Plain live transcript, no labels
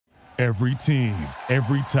Every team,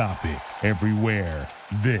 every topic, everywhere.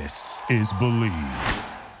 This is Believe.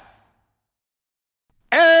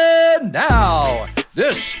 And now,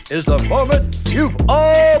 this is the moment you've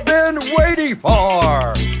all been waiting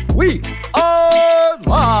for. We are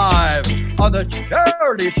live on the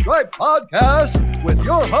Charity Stripe Podcast with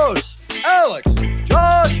your hosts, Alex,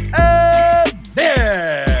 Josh, and Nick.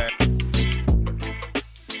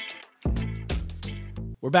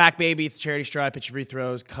 We're back, baby. It's Charity Stripe. Pitch free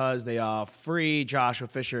throws because they are free. Joshua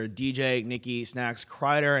Fisher, DJ, Nikki, Snacks,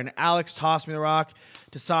 Kreider, and Alex Toss Me the Rock.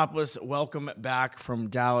 Tosopoulos, welcome back from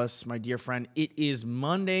Dallas, my dear friend. It is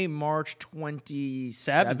Monday, March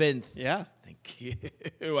 27th. Yeah. Thank you.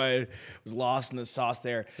 I was lost in the sauce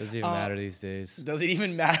there. Doesn't even matter these days. Does it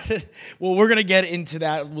even matter? Well, we're going to get into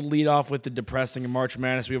that. We'll lead off with the depressing of March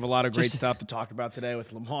Madness. We have a lot of great stuff to talk about today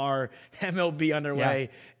with Lamar, MLB underway,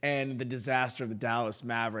 and the disaster of the Dallas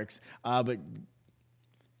Mavericks. But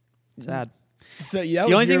Sad. So yeah,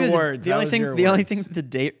 the only thing the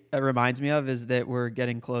date reminds me of is that we're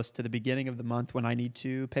getting close to the beginning of the month when I need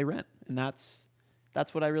to pay rent, and that's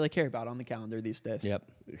what I really care about on the calendar these days. Yep.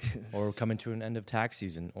 Or coming to an end of tax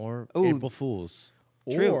season, or April Fools.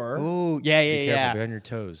 True. Or Be careful, be on your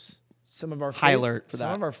toes. Some of our High alert for some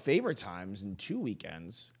that. of our favorite times in 2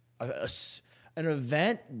 weekends. An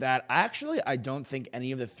event that I don't think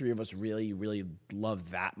any of the three of us really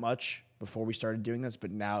loved that much before we started doing this,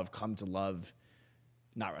 but now have come to love.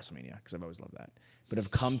 Not WrestleMania, because I've always loved that, but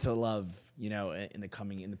have come to love, in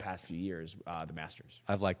the past few years, the Masters.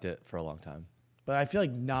 I've liked it for a long time. But I feel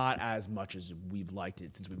like not as much as we've liked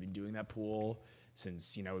it since we've been doing that pool,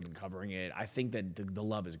 since, we've been covering it. I think that the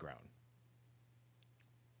love has grown.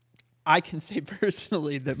 I can say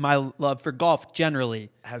personally that my love for golf generally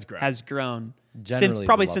has grown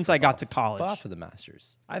Generally, since I got to college. But for the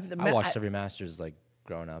Masters. I watched every Masters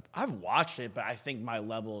growing up. I've watched it, but I think my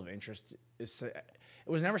level of interest it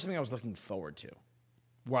was never something I was looking forward to.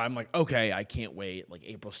 Where I'm like, okay, I can't wait,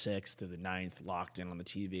 April 6th through the 9th, locked in on the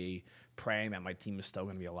TV, praying that my team is still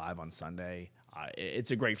going to be alive on Sunday.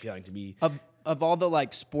 It's a great feeling to be. Of all the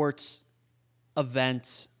sports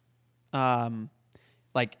events, going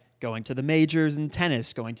to the majors in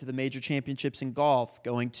tennis, going to the major championships in golf,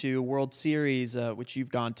 going to World Series, which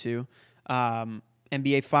you've gone to,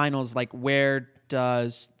 NBA Finals, where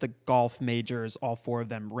does the golf majors, all four of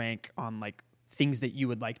them, rank on things that you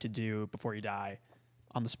would like to do before you die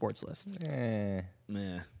on the sports list? Meh.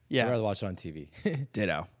 Yeah. I'd rather watch it on TV.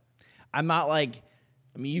 Ditto. I'm not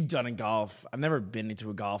you've done a golf. I've never been into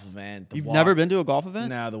a golf event. You've never been to a golf event?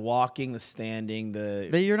 No, the walking, the standing,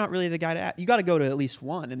 You're not really the guy to ask. You got to go to at least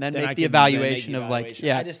one and then make the I evaluation can of make the evaluation.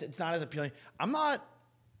 yeah. It's not as appealing.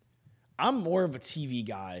 I'm more of a TV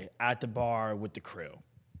guy at the bar with the crew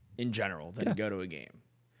in general than go to a game.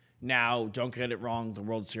 Now, don't get it wrong. The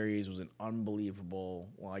World Series was an unbelievable,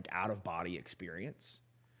 out-of-body experience.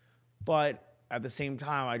 But at the same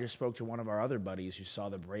time, I just spoke to one of our other buddies who saw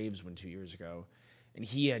the Braves win 2 years ago, and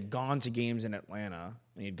he had gone to games in Atlanta,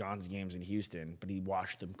 and he had gone to games in Houston, but he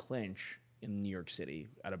watched them clinch in New York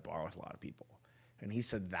City at a bar with a lot of people. And he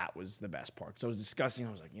said that was the best part. So I was discussing,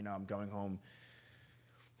 I was like, I'm going home.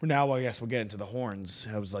 Now, I guess we'll get into the horns.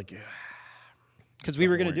 I was like, because we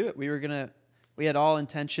were going to do it. We had all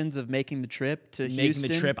intentions of making the trip to Houston.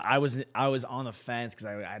 Making the trip, I was on the fence because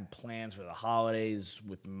I had plans for the holidays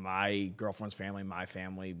with my girlfriend's family, my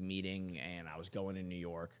family meeting, and I was going to New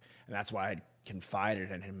York, and that's why I had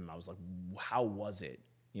confided in him. I was like, "How was it?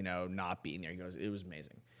 Not being there?" He goes, "It was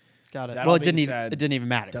amazing." Got it. That Well, all it didn't being even. said, It didn't even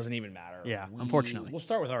matter. Doesn't even matter. Yeah, unfortunately. We'll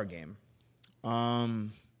start with our game. I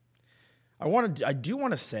do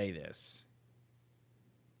want to say this.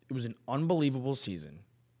 It was an unbelievable season.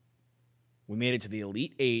 We made it to the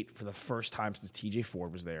Elite Eight for the first time since TJ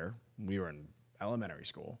Ford was there. We were in elementary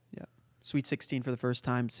school. Yeah. Sweet 16 for the first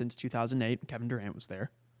time since 2008. Kevin Durant was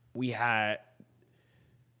there. We had,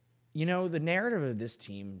 the narrative of this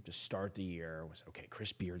team to start the year was, okay,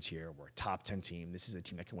 Chris Beard's here. We're a top 10 team. This is a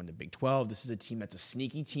team that can win the Big 12. This is a team that's a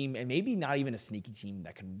sneaky team, and maybe not even a sneaky team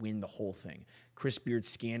that can win the whole thing. Chris Beard's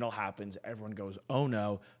scandal happens. Everyone goes, oh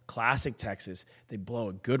no, classic Texas. They blow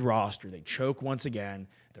a good roster. They choke once again.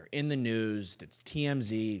 They're in the news. It's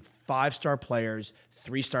TMZ, 5-star players,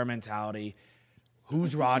 3-star mentality.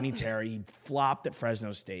 Who's Rodney Terry? He flopped at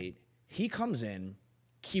Fresno State. He comes in,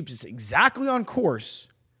 keeps us exactly on course.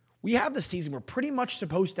 We have the season we're pretty much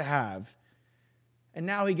supposed to have, and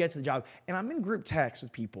now he gets the job. And I'm in group text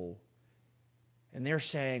with people, and they're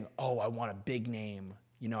saying, oh, I want a big name.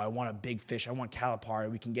 I want a big fish. I want Calipari.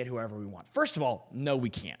 We can get whoever we want. First of all, no, we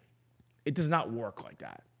can't. It does not work like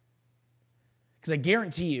that. Because I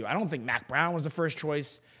guarantee you, I don't think Mac Brown was the first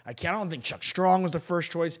choice. I don't think Chuck Strong was the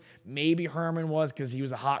first choice. Maybe Herman was because he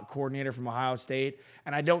was a hot coordinator from Ohio State.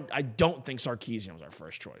 And I don't think Sarkisian was our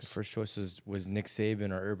first choice. First choice was Nick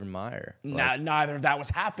Saban or Urban Meyer. Neither of that was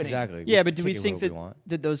happening. Exactly. Yeah, but do we think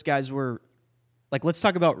that those guys were like? Let's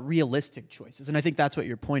talk about realistic choices, and I think that's what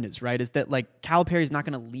your point is, right? Is that like Calipari's not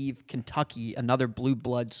going to leave Kentucky, another blue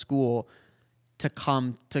blood school, to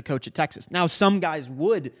come to coach at Texas. Now, some guys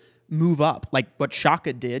would move up, like what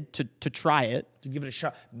Shaka did to try it. To give it a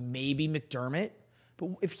shot. Maybe McDermott.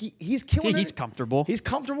 But if he's killing he's comfortable. He's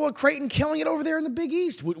comfortable at Creighton killing it over there in the Big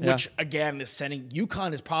East, which again is sending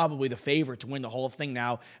UConn is probably the favorite to win the whole thing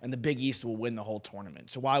now, and the Big East will win the whole tournament.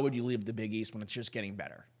 So why would you leave the Big East when it's just getting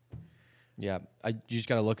better? Yeah, you just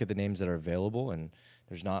got to look at the names that are available, and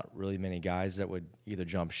there's not really many guys that would either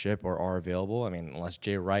jump ship or are available. I mean, unless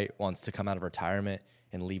Jay Wright wants to come out of retirement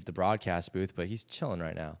and leave the broadcast booth, but he's chilling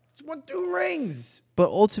right now. He's won 2 rings. But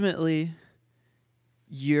ultimately,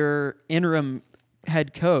 your interim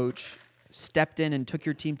head coach stepped in and took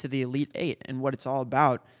your team to the Elite Eight, and what it's all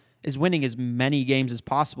about is winning as many games as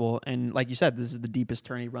possible. And like you said, this is the deepest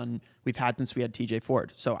tourney run we've had since we had TJ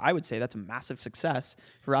Ford. So I would say that's a massive success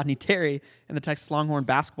for Rodney Terry and the Texas Longhorn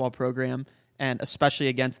basketball program, and especially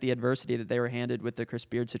against the adversity that they were handed with the Chris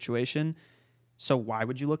Beard situation. So why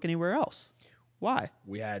would you look anywhere else? Why?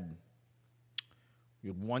 We had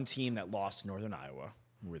one team that lost to Northern Iowa.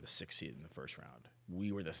 We were the 6th seed in the first round.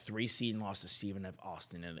 We were the 3 seed and lost to Stephen F.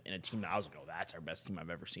 Austin in a team that I was like, oh, that's our best team I've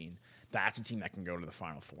ever seen. That's a team that can go to the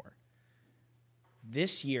Final Four.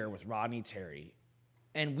 This year with Rodney Terry,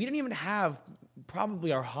 and we didn't even have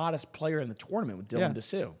probably our hottest player in the tournament with Dylan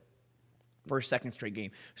DeSue for a second straight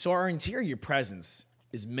game. So our interior presence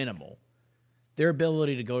is minimal. Their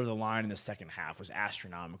ability to go to the line in the second half was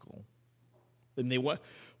astronomical. And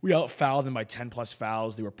we out-fouled them by 10-plus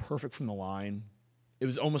fouls. They were perfect from the line. It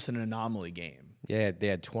was almost an anomaly game. Yeah, they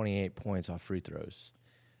had 28 points off free throws.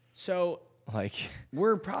 So like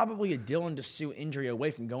we're probably a Dylan DeSue injury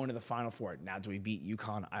away from going to the Final Four. Now, do we beat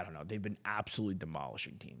UConn? I don't know. They've been absolutely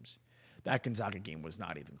demolishing teams. That Gonzaga game was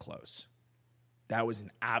not even close. That was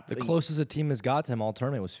the closest a team has got to him all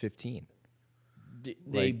tournament was 15.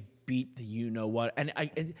 They beat the you-know-what. And I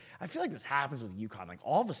feel like this happens with UConn. Like,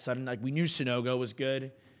 all of a sudden, like, we knew Sonogo was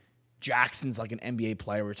good. Jackson's like an NBA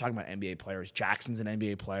player. We were talking about NBA players. Jackson's an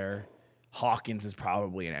NBA player. Hawkins is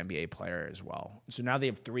probably an NBA player as well. So now they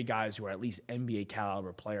have 3 guys who are at least NBA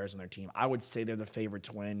caliber players on their team. I would say they're the favorite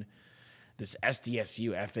to win this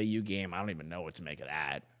SDSU FAU game. I don't even know what to make of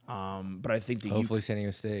that. But I think hopefully San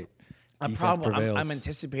Diego State. I'm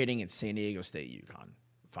anticipating it's San Diego State UConn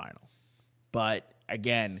final. But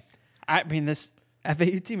again, I mean, this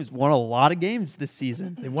FAU team has won a lot of games this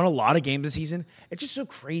season. They won a lot of games this season. It's just so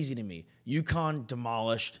crazy to me. UConn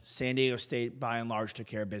demolished. San Diego State, by and large, took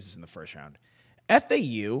care of business in the first round.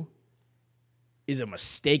 FAU is a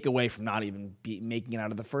mistake away from not even making it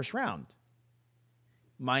out of the first round.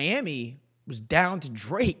 Miami was down to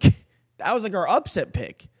Drake. That was like our upset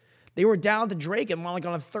pick. They were down to Drake and won like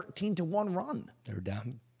on a 13-1 run. They were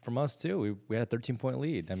down from us, too. We had a 13-point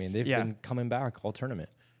lead. I mean, they've been coming back all tournament.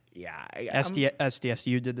 Yeah,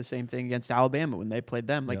 SDSU did the same thing against Alabama when they played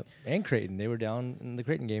them. And Creighton, they were down in the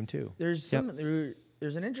Creighton game too. There's an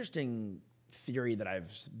interesting theory that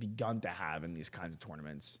I've begun to have in these kinds of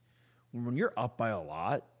tournaments. When you're up by a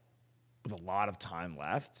lot with a lot of time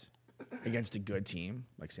left against a good team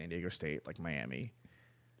like San Diego State, like Miami,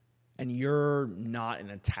 and you're not in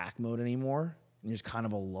attack mode anymore, and there's kind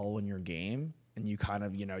of a lull in your game. And you kind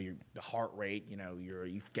of, your heart rate,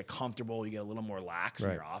 you get comfortable, you get a little more lax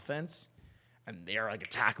in your offense, and they're like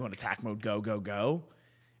attack mode, go, go, go.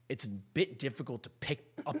 It's a bit difficult to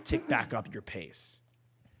tick back up your pace.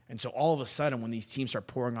 And so all of a sudden, when these teams start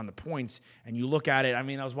pouring on the points, and you look at it, I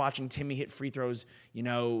mean, I was watching Timmy hit free throws,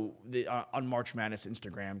 on March Madness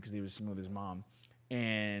Instagram because he was sitting with his mom,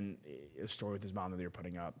 and a story with his mom that they were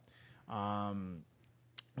putting up.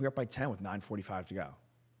 We were up by 10 with 9:45 to go.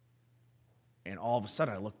 And all of a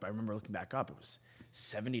sudden, I remember looking back up, it was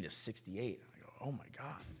 70-68. I go, oh my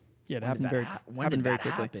God. Yeah, it happened very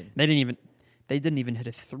quickly. Happen? They didn't even hit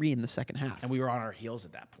a 3 in the second half. And we were on our heels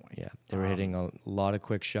at that point. Yeah, they were hitting a lot of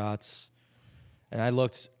quick shots. And I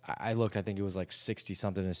looked, I think it was like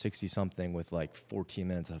 60-something to 60-something with like 14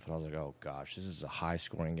 minutes left. And I was like, oh gosh, this is a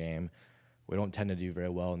high-scoring game. We don't tend to do very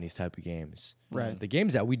well in these type of games. Right. The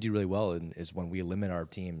games that we do really well in is when we limit our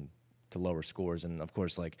team to lower scores. And of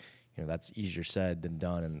course, that's easier said than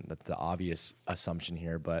done, and that's the obvious assumption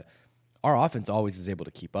here. But our offense always is able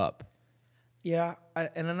to keep up. Yeah,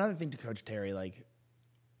 and another thing to Coach Terry,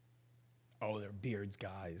 they're Beard's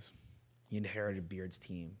guys. He inherited Beard's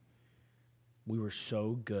team. We were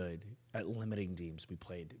so good at limiting teams. We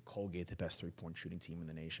played Colgate, the best 3-point shooting team in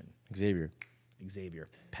the nation. Xavier,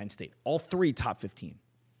 Penn State, all 3 top 15.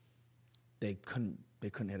 They couldn't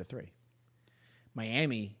hit a 3.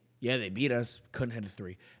 Miami, yeah, they beat us, couldn't hit a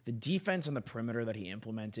 3. The defense on the perimeter that he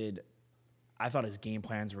implemented, I thought his game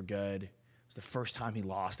plans were good. It was the first time he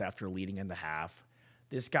lost after leading in the half.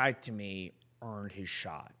 This guy, to me, earned his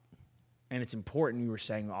shot. And it's important, we were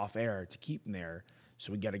saying off air, to keep him there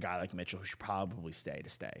so we get a guy like Mitchell who should probably stay.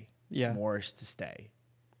 Yeah. Morris to stay.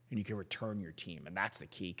 And you can return your team. And that's the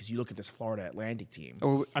key, because you look at this Florida Atlantic team.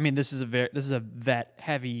 This is a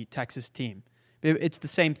vet-heavy Texas team. It's the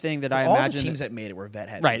same thing that I all imagine. All the teams that made it were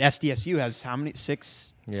vet-heavy. Right. SDSU has how many?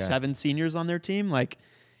 6, 7 seniors on their team? Like,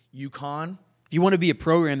 UConn. If you want to be a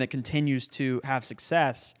program that continues to have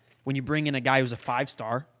success, when you bring in a guy who's a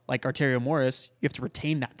 5-star, like Arterio Morris, you have to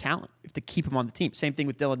retain that talent. You have to keep him on the team. Same thing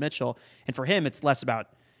with Dylan Mitchell. And for him, it's less about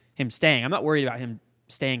him staying. I'm not worried about him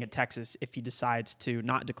staying at Texas if he decides to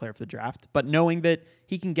not declare for the draft, but knowing that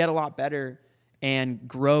he can get a lot better and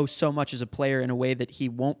grow so much as a player in a way that he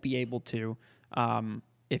won't be able to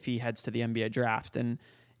if he heads to the NBA draft. And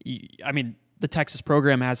the Texas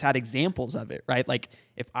program has had examples of it, right? Like,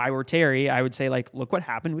 if I were Terry, I would say, like, look what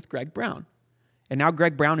happened with Greg Brown. And now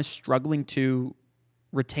Greg Brown is struggling to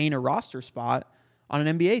retain a roster spot on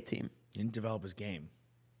an NBA team. He didn't develop his game.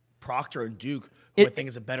 Proctor and Duke, who I think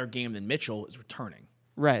is a better game than Mitchell, is returning.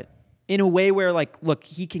 Right. In a way where, like, look,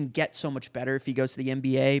 he can get so much better if he goes to the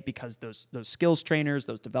NBA because those skills trainers,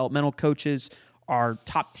 those developmental coaches are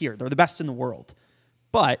top tier. They're the best in the world.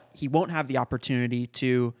 But he won't have the opportunity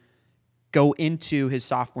to go into his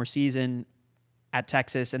sophomore season at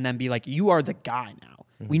Texas and then be like, you are the guy now.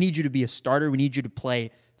 Mm-hmm. We need you to be a starter. We need you to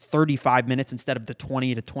play 35 minutes instead of the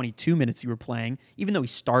 20 to 22 minutes you were playing. Even though he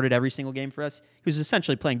started every single game for us, he was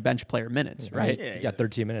essentially playing bench player minutes, right? Yeah, he got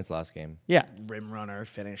 13 minutes last game. Yeah. Rim runner,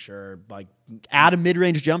 finisher, like add a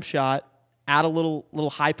mid-range jump shot, add a little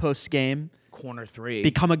high post game. Corner 3.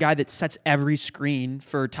 Become a guy that sets every screen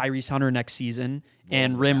for Tyrese Hunter next season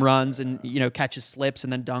and rim runs and catches slips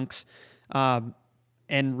and then dunks.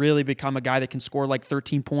 And really become a guy that can score like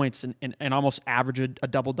 13 points and almost average a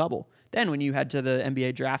double-double. Then when you head to the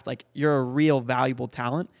NBA draft, like, you're a real valuable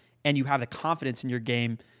talent and you have the confidence in your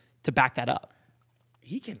game to back that up.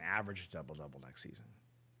 He can average a double-double next season.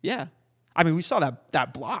 Yeah. I mean, we saw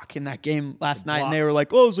that block in that game last night, and they were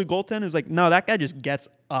like, "Oh, it was a goaltender." It was like, no, that guy just gets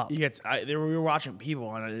up. We were watching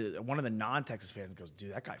people, and one of the non-Texas fans goes,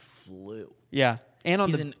 "Dude, that guy flew." Yeah, and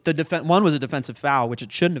on the defense, one was a defensive foul, which it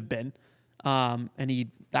shouldn't have been, and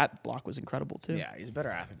that block was incredible too. Yeah, he's a better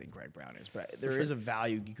athlete than Greg Brown is, but there is a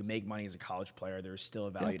value. You can make money as a college player. There's still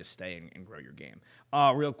a value to stay and grow your game.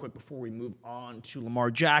 Real quick before we move on to Lamar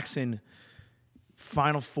Jackson,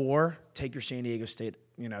 Final Four. Take your San Diego State.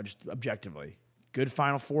 Just objectively, good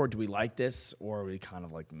Final Four. Do we like this, or are we kind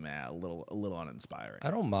of like, a little uninspiring?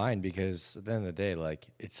 I don't mind, because at the end of the day, like,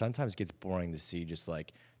 it sometimes gets boring to see just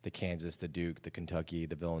like the Kansas, the Duke, the Kentucky,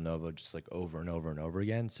 the Villanova, just like over and over and over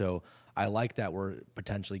again. So I like that we're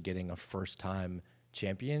potentially getting a first-time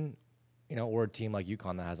champion, or a team like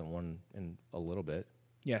UConn that hasn't won in a little bit.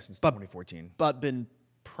 Yeah, since 2014. But been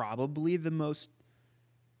probably the most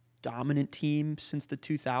dominant team since the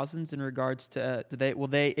 2000s in regards to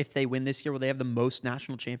if they win this year, will they have the most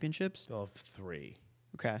national championships? They'll have 3.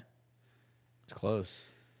 Okay. It's close.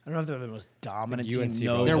 I don't know if they're the most dominant team. UNC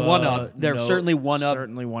Nova, they're one of. They're certainly one of.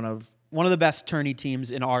 Certainly one of the best tourney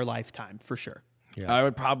teams in our lifetime, for sure. Yeah. I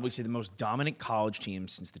would probably say the most dominant college team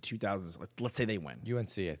since the 2000s. Let's say they win.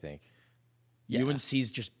 UNC, I think. Yeah.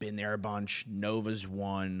 UNC's just been there a bunch. Nova's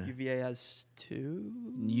won. UVA has 2.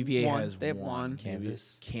 UVA has They have one. one.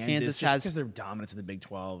 Kansas Kansas just has because they're dominant in the Big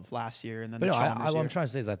 12. last year, and then But the no, Chalmers what I'm year. trying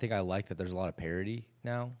to say is I think I like that there's a lot of parity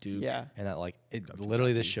now. Duke. Yeah. And that, like, it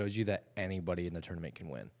literally this shows you that anybody in the tournament can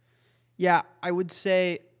win. Yeah, I would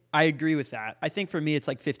say I agree with that. I think for me, it's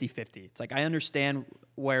like 50-50. It's like I understand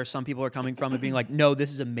where some people are coming from and being like, no,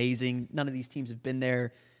 this is amazing. None of these teams have been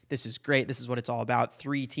there. This is great. This is what it's all about.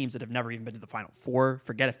 3 teams that have never even been to the Final Four.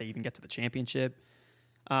 Forget if they even get to the championship.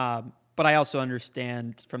 But I also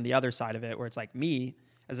understand from the other side of it where it's like me,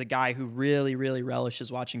 as a guy who really, really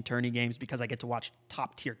relishes watching tourney games because I get to watch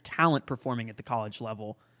top-tier talent performing at the college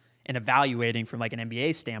level and evaluating from like an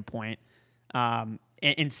NBA standpoint,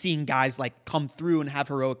 and seeing guys like come through and have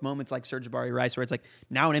heroic moments like Serge Ibaka Rice, where it's like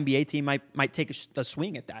now an NBA team might take a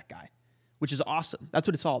swing at that guy, which is awesome. That's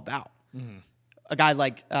what it's all about. Mm-hmm. A guy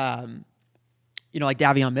like like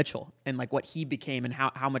Davion Mitchell and like what he became and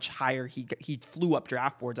how much higher he flew up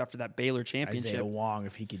draft boards after that Baylor championship. Isaiah Wong,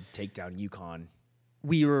 if he could take down UConn.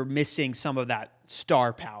 We were missing some of that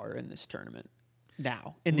star power in this tournament.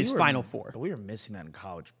 now in this Final Four. But we were missing that in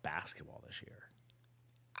college basketball this year.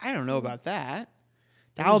 I don't know about that.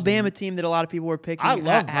 The Alabama team that a lot of people were picking. I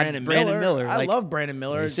love had Brandon Miller. I Like, love Brandon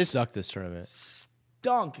Miller. He sucked this tournament.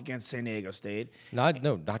 Stunk against San Diego State. Not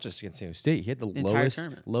just against San Diego State. He had the entire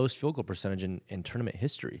tournament. lowest field goal percentage in tournament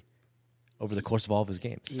history over the course of all of his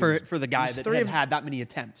games. for the guy that had that many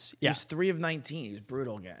attempts. He was 3 of 19. He was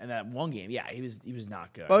brutal again. And that one game, he was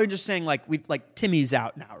not good. But we're just saying, like Timmy's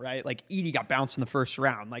out now, right? Like Edey got bounced in the first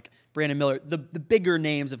round. Like Brandon Miller, the bigger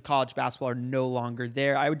names of college basketball are no longer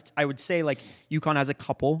there. I would say like UConn has a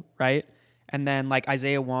couple, right? And then like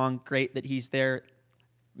Isaiah Wong, great that he's there.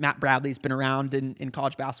 Matt Bradley's been around in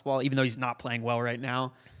college basketball, even though he's not playing well right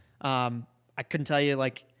now. I couldn't tell you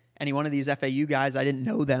like any one of these FAU guys. I didn't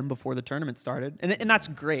know them before the tournament started, and that's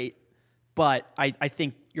great. But I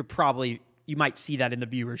think you might see that in the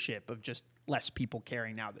viewership of just less people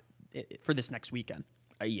caring now for this next weekend.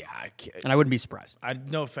 I can't. And I wouldn't be surprised.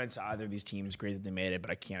 No offense to either of these teams. Great that they made it, but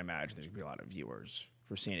I can't imagine there's going to be a lot of viewers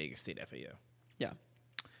for San Diego State FAU. Yeah.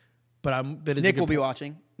 But Nick will be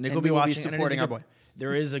watching. Nick will be watching. Supporting our boy.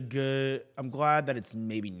 There is a good. I'm glad that it's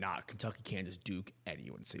maybe not Kentucky, Kansas, Duke, and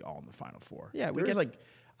UNC all in the Final Four. Yeah,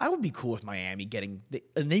 I would be cool with Miami getting.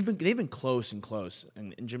 And they've been close and close.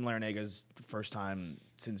 And Jim Larenega's the first time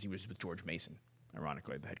since he was with George Mason,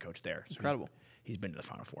 ironically, the head coach there. So incredible. He's been to the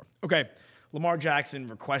Final Four. Okay, Lamar Jackson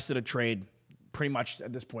requested a trade pretty much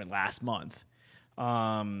at this point last month.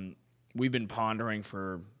 We've been pondering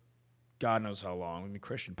for God knows how long. We've been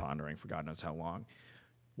Christian pondering for God knows how long.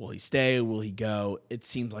 Will he stay? Will he go? It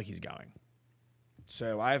seems like he's going.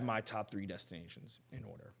 So I have my top 3 destinations in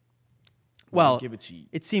order. Well, I'll give it to you.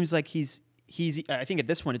 It seems like he's. I think at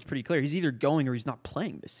this point it's pretty clear he's either going or he's not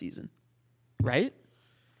playing this season, right?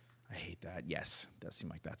 I hate that. Yes, it does seem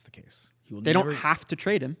like that's the case. They don't have to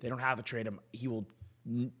trade him. They don't have to trade him. He will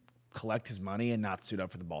collect his money and not suit up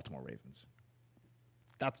for the Baltimore Ravens.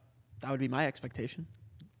 That would be my expectation.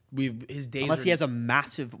 His days unless he has a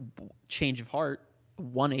massive change of heart,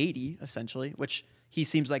 180 essentially, which he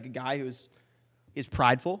seems like a guy who is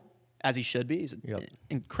prideful as he should be. He's an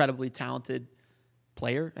incredibly talented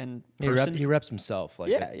player and person. He reps himself. Like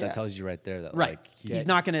Yeah. that tells you right there that Right. like He's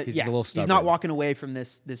not gonna. he's Yeah. a little He's stubborn. not walking away from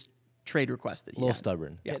this trade request that he a little had.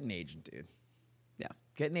 stubborn. Get an agent, dude. Yeah.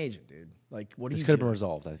 Get an agent, dude. Like, what do This you could have do? been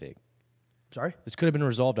resolved, I think. Sorry? This could have been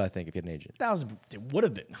resolved, I think, if he had an agent. It would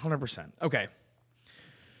have been 100%. Okay.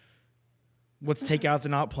 Let's take out the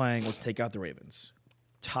not playing. Let's take out the Ravens.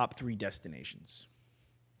 Top 3 destinations.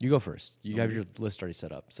 You go first. You have your list already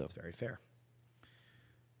set up. So It's very fair.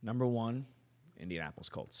 Number 1, Indianapolis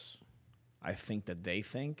Colts. I think that they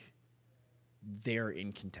think they're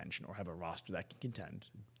in contention or have a roster that can contend.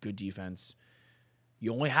 Good defense.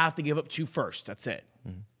 You only have to give up 2 firsts. That's it.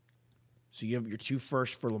 Mm-hmm. So you give up your 2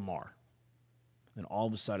 firsts for Lamar. Then all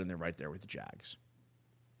of a sudden they're right there with the Jags.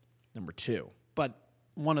 Number 2. But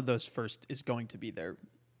one of those first is going to be their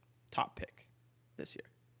top pick this year.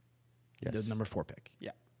 yes. The number 4 pick.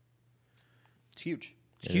 Yeah. It's huge.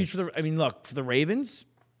 It's huge for the Ravens,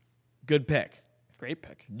 good pick. Great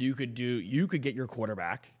pick. You could get your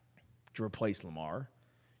quarterback to replace Lamar.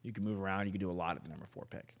 You can move around. You can do a lot at the number 4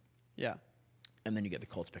 pick. Yeah. And then you get the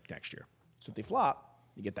Colts pick next year. So if they flop,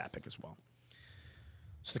 you get that pick as well.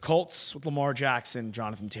 So the Colts with Lamar Jackson,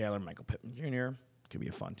 Jonathan Taylor, Michael Pittman Jr. could be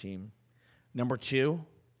a fun team. Number 2,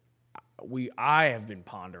 I have been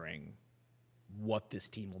pondering what this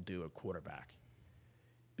team will do at quarterback.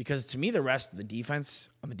 Because to me, the rest of the defense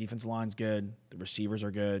on the defensive line is good. The receivers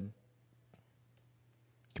are good.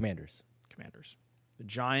 Commanders. The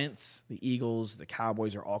Giants, the Eagles, the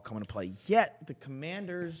Cowboys are all coming to play. Yet the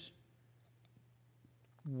Commanders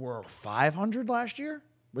were 500 last year.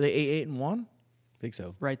 Were they 8-1? I think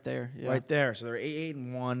so. Right there. Yeah. Right there. So they're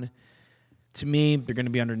 8-1. To me, they're going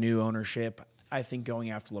to be under new ownership. I think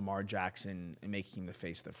going after Lamar Jackson and making him the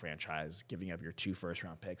face of the franchise, giving up your 2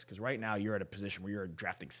 first-round picks, because right now you're at a position where you're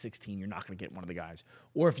drafting 16, you're not going to get one of the guys.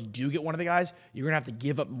 Or if you do get one of the guys, you're going to have to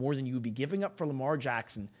give up more than you would be giving up for Lamar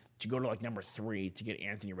Jackson to go to like number 3 to get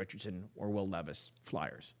Anthony Richardson or Will Levis,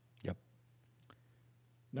 Flyers. Yep.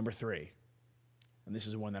 Number 3, and this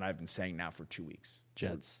is one that I've been saying now for 2 weeks.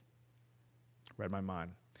 Jets. Read my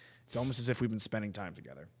mind. It's almost as if we've been spending time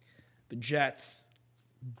together. The Jets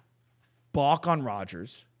balk on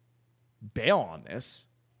Rodgers, bail on this,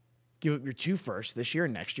 give up your 2 firsts this year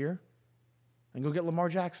and next year, and go get Lamar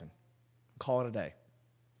Jackson. Call it a day.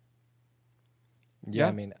 Yeah,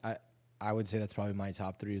 I mean, I would say that's probably my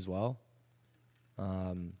top 3 as well.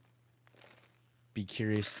 Be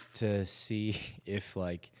curious to see if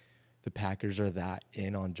like the Packers are that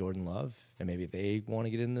in on Jordan Love, and maybe they want to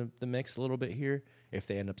get in the mix a little bit here. if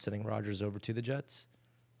they end up sending Rodgers over to the Jets.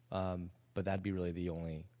 But that'd be really the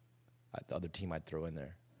only the other team I'd throw in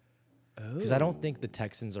there. Because I don't think the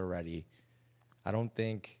Texans are ready. I don't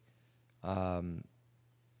think I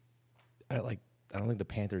don't think the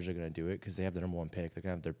Panthers are going to do it because they have the number 1 pick. They're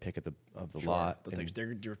going to have their pick of the lot.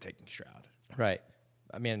 You're taking Stroud. Right.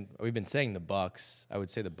 I mean, we've been saying the Bucks. I would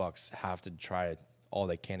say the Bucks have to try all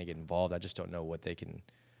they can to get involved. I just don't know what they can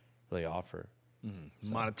really offer.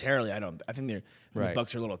 Monetarily, I think the Right.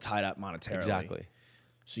 Bucks are a little tied up monetarily. Exactly.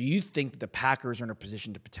 So you think the Packers are in a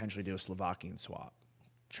position to potentially do a Slovakian swap?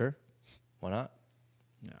 Sure. Why not?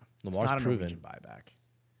 No. Lamar's it's not proven. a Norwegian buyback.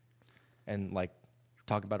 And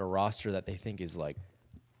talk about a roster that they think is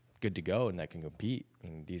good to go and that can compete. I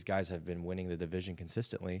mean, these guys have been winning the division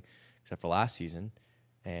consistently, except for last season,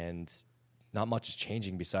 and not much is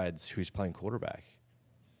changing besides who's playing quarterback.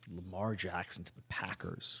 Lamar Jackson to the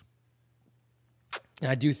Packers. And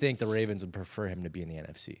I do think the Ravens would prefer him to be in the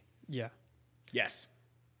NFC. Yeah. Yes.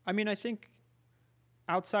 I mean, I think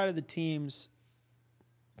outside of the teams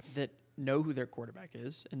that know who their quarterback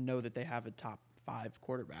is and know that they have a top 5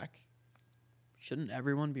 quarterback, shouldn't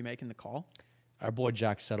everyone be making the call? Our boy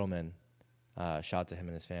Jack Settleman, shout out to him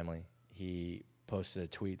and his family. He posted a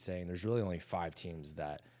tweet saying there's really only 5 teams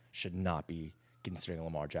that should not be considering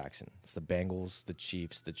Lamar Jackson. It's the Bengals, the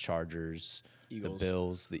Chiefs, the Chargers, Eagles. the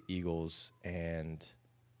Bills, the Eagles, and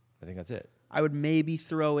I think that's it. I would maybe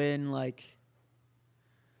throw in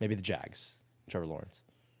Maybe the Jags, Trevor Lawrence.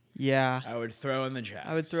 yeah, I would throw in the Jags.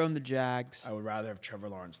 I would throw in the Jags. I would rather have Trevor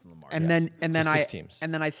Lawrence than Lamar. And Jackson. then So I 6 teams.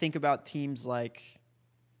 and then I think about teams like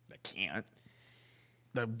They can't.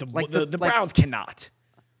 The the- Browns cannot.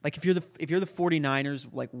 if you're the 49ers,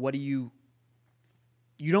 what do you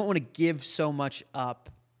don't want to give so much up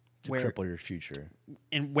To cripple your future.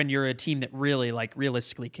 and when you're a team that really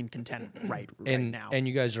realistically can contend right now. And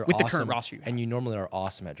you guys are with awesome, the current roster you have. and you normally are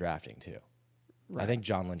awesome at drafting too. I think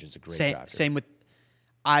John Lynch is a great drafter. Same with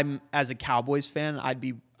I'm as a Cowboys fan, I'd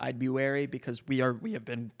be wary because we have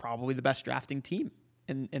been probably the best drafting team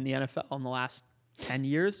in the NFL in the last 10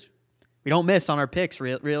 years. We don't miss on our picks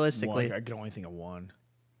realistically. I could only think of one.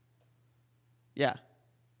 Yeah.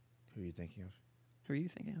 Who are you thinking of? Who are you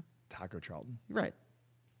thinking of? Taco Charlton. Right.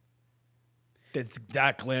 It's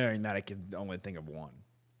that glaring that I can only think of one.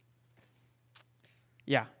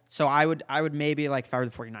 Yeah. So I would maybe if I were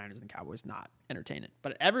the 49ers and the Cowboys not entertain it.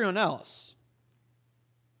 But everyone else,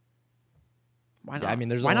 why not? Yeah, I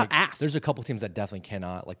mean, why not ask? There's a couple teams that definitely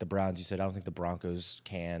cannot, like the Browns. You said I don't think the Broncos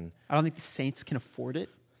can. I don't think the Saints can afford it.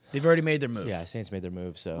 They've already made their move. Yeah, Saints made their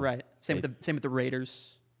move. So Right. Same with the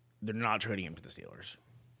Raiders. They're not trading him to the Steelers.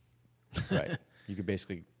 right. You could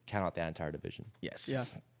basically count out that entire division. Yes. Yeah.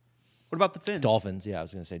 What about the Finns? Dolphins. Yeah, I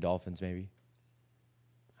was going to say Dolphins maybe.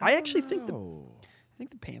 I actually think I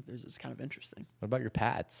the Panthers is kind of interesting. What about your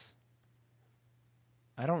Pats?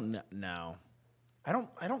 don't know. I don't.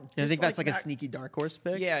 I think that's dislike a Mac- sneaky dark horse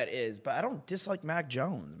pick. Yeah, it is. But I don't dislike Mac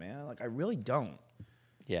Jones, man. I really don't.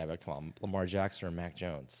 Yeah, but come on, Lamar Jackson or Mac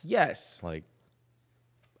Jones. Yes,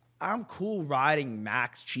 I'm cool riding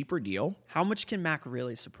Mac's cheaper deal. How much can Mac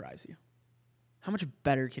really surprise you? How much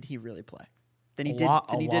better could he really play than he A did lot.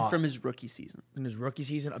 did from his rookie season? In his rookie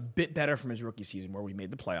season, a bit better from his rookie season where we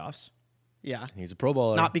made the playoffs. Yeah. He's a Pro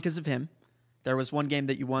Bowler. Not because of him. There was one game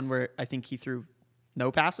that you won where I think he threw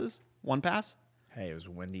no passes, one pass. Hey, it was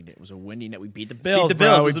a windy night. We beat the Bills. Beat the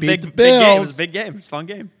Bills. Bro. It was We a beat big the Bills. game. It was a big game. It was a fun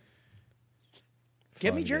game.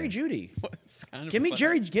 Give me Fun Jerry game. Jeudy. It's kind of Give me fun.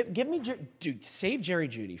 Jerry. Give me dude. Save Jerry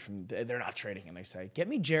Jeudy from. They're not trading him. They say. Get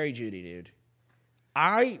me Jerry Jeudy, dude.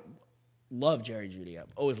 I love Jerry Jeudy. I've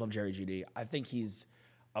always loved Jerry Jeudy. I think he's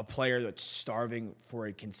a player that's starving for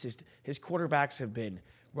a consistent. His quarterbacks have been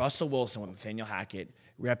Russell Wilson with Nathaniel Hackett,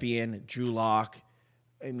 Repien, Drew Lock.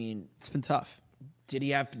 I mean, It's been tough. did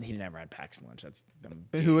he have? He never had Paxton Lynch. That's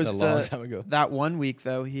Who was A long time ago. that one week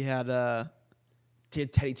though? He had he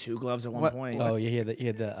had Teddy Two Gloves at one What- point. Oh, yeah, he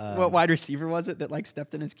had the. what wide receiver was it that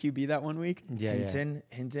stepped in his QB that one week? Yeah, Hinton.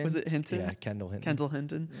 Was it Hinton? Yeah, Kendall Hinton. Kendall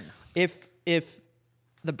Hinton. If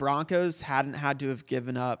the Broncos hadn't had to have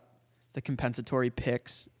given up the compensatory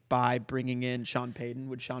picks by bringing in Sean Payton,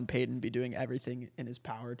 would Sean Payton be doing everything in his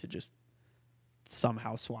power to just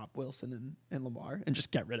somehow swap Wilson and Lamar and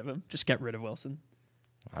just get rid of him? Just get rid of Wilson.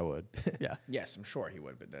 I would. Yeah. Yes, I'm sure he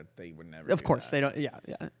would, but that they would never. Of do course, that. they don't. Yeah,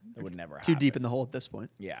 yeah. That would never. Too deep happen. in the hole at this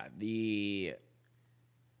point. Yeah,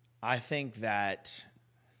 I think that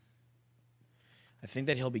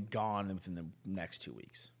he'll be gone within the next 2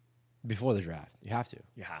 weeks. Before the draft, you have to.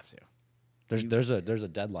 You have to. There's a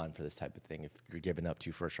deadline for this type of thing if you're giving up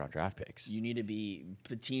 2 first-round draft picks. The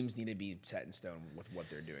teams need to be set in stone with what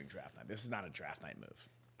they're doing draft night. This is not a draft night move.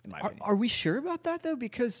 in my opinion. Are we sure about that, though?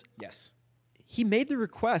 Because Yes. he made the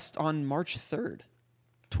request on March 3rd,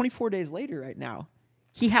 24 days later right now.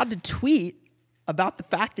 He had to tweet about the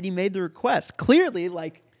fact that he made the request. Clearly,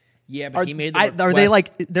 like... Yeah, but he made the request. Are they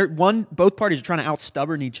like... both parties are trying to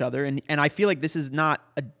out-stubborn each other, and I feel like this is not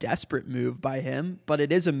a desperate move by him, but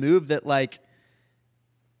it is a move that, like...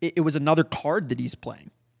 It was another card that he's playing.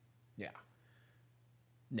 Yeah.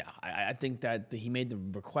 No, I think that he made the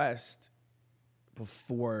request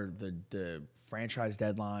before the franchise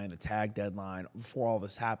deadline, the tag deadline, before all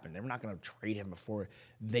this happened. They were not going to trade him before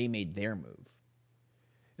they made their move.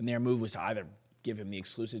 And their move was to either give him the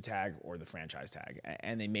exclusive tag or the franchise tag.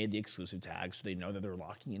 And they made the exclusive tag, so they know that they're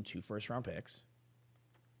locking in 2 first-round picks.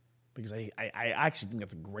 Because I actually think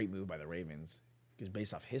that's a great move by the Ravens. Because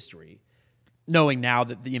based off history... Knowing now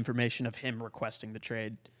that the information of him requesting the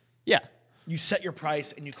trade, yeah. You set your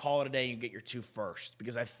price and you call it a day and you get your 2 first.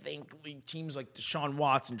 Because I think teams like the Deshaun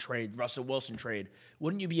Watson trade, Russell Wilson trade,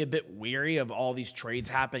 wouldn't you be a bit weary of all these trades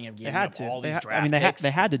happening and giving up all these draft picks?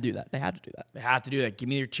 They had to do that. They had to do that. They have to do that. Give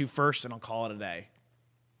me your 2 first and I'll call it a day.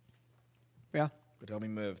 Yeah. But he'll be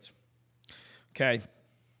moved. Okay.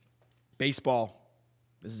 Baseball.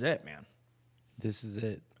 This is it, man. This is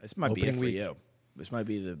it. This might be it Opening for week. you. This might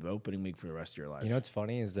be the opening week for the rest of your life. You know what's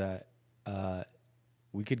funny is that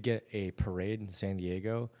we could get a parade in San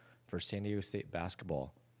Diego for San Diego State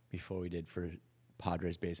basketball before we did for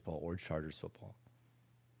Padres baseball or Chargers football.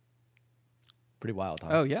 Pretty wild, huh?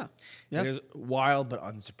 Oh, yeah. It is wild but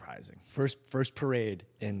unsurprising. First parade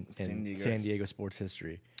in San San Diego sports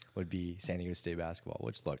history would be San Diego State basketball,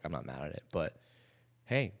 which, look, I'm not mad at it. But,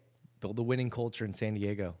 hey, build a winning culture in San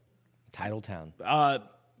Diego. Title town.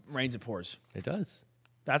 Rains and pours. It does.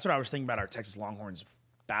 That's what I was thinking about our Texas Longhorns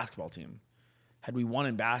basketball team. Had we won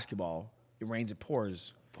in basketball, it rains, it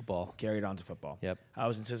pours. Football. Carried on to football. Yep. I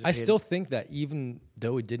was anticipating. I still think that even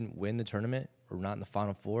though we didn't win the tournament or not in the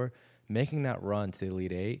Final Four, making that run to the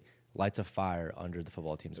Elite Eight lights a fire under the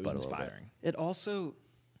football team's it was butt a little bit. inspiring. It also...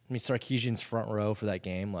 I mean, Sarkisian's front row for that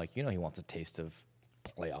game, like, he wants a taste of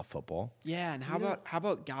playoff football. Yeah, and how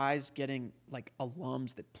about guys getting, like,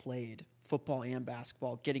 alums that played football and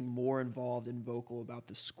basketball, getting more involved and vocal about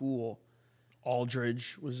the school?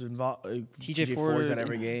 Aldridge was involved. TJ Ford's Ford at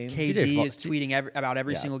every game. KD is tweeting about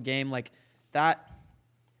every single game. Like, that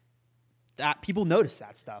people notice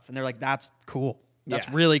that stuff, and they're like, that's cool. That's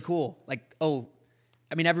really cool. Like,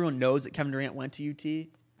 everyone knows that Kevin Durant went to UT. A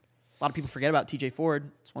lot of people forget about TJ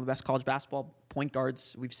Ford. It's one of the best college basketball point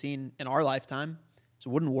guards we've seen in our lifetime. It's a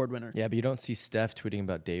Wooden Award winner. Yeah, but you don't see Steph tweeting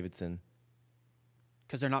about Davidson.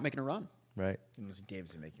 Because they're not making a run. Right.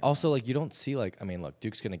 Davidson making Also, like, you don't see, like, I mean, look,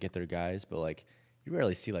 Duke's going to get their guys, but, like, you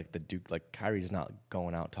rarely see, like, the Duke, like, Kyrie's not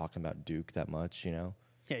going out talking about Duke that much, you know?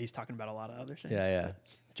 Yeah, he's talking about a lot of other things. Yeah.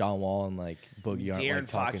 John Wall and, like, Boogie aren't, De'Aaron like, Fox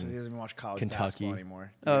talking says he doesn't watch college Kentucky basketball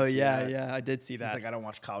anymore. Oh, Did you see that? yeah, I did see He's that. like, I don't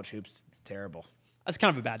watch college hoops. It's terrible. That's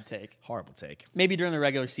kind of a bad take. Horrible take. Maybe during the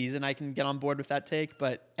regular season I can get on board with that take,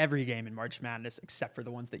 but every game in March Madness, except for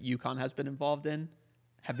the ones that UConn has been involved in,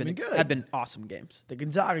 have been good. have been awesome games. The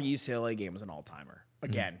Gonzaga UCLA game was an all-timer.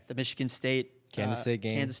 Again, The Michigan State Kansas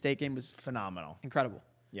State game was phenomenal. incredible.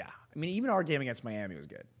 Yeah. I mean, even our game against Miami was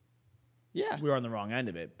good. Yeah. We were on the wrong end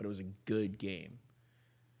of it, but it was a good game.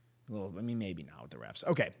 Maybe not with the refs.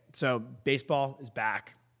 Okay, so baseball is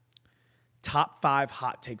back. Top 5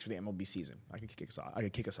 hot takes for the MLB season. I could kick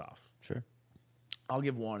us off. Sure. I'll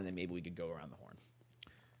give one, and then maybe we could go around the horn.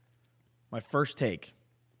 My first take: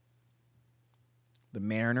 the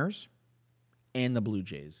Mariners and the Blue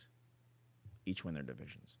Jays each win their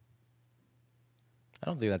divisions. I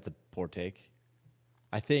don't think that's a poor take.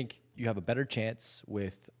 I think you have a better chance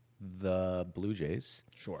with the Blue Jays.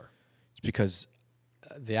 Sure. It's because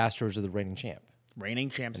the Astros are the reigning champ. Reigning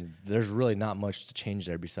champs. And there's really not much to change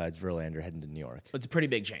there besides Verlander heading to New York. It's a pretty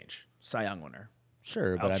big change. Cy Young winner.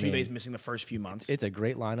 Sure, but Altuve's missing the first few months. It's a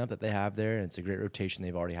great lineup that they have there, and it's a great rotation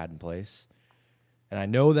they've already had in place. And I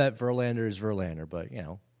know that Verlander is Verlander, but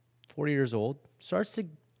 40 years old, starts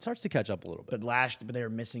to catch up a little bit. But last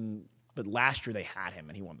year they had him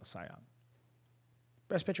and he won the Cy Young.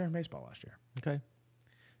 Best pitcher in baseball last year. Okay.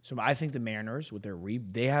 So I think the Mariners with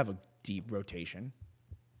they have a deep rotation,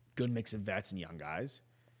 good mix of vets and young guys.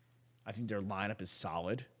 I think their lineup is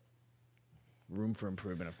solid. Room for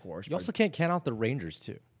improvement, of course. You also can't count out the Rangers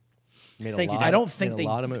too. I don't think a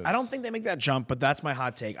lot of moves. I don't think they make that jump, but that's my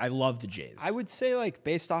hot take. I love the Jays. I would say, like,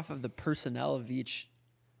 based off of the personnel of each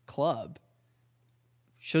club,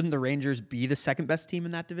 shouldn't the Rangers be the second best team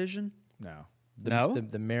in that division? No.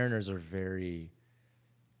 The Mariners are very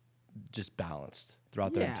just balanced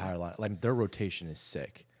throughout their entire line. Like, their rotation is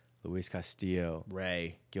sick. Luis Castillo,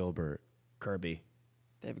 Ray, Gilbert, Kirby.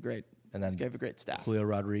 They have a great And then they have a great staff. Julio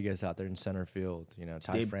Rodriguez out there in center field. You know,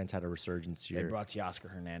 Ty France had a resurgence They year. brought Teoscar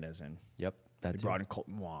Hernandez in. Yep, They that's brought in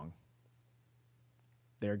Colton Wong.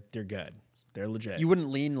 They're good. They're legit. You wouldn't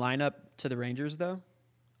lean lineup to the Rangers though?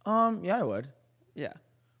 Yeah, I would. Yeah.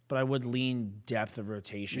 But I would lean depth of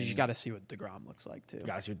rotation. You got to see what DeGrom looks like too.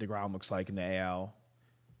 Got to see what DeGrom looks like in the AL.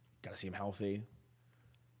 Got to see him healthy.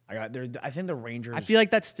 I think the Rangers. I feel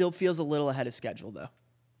like that still feels a little ahead of schedule though,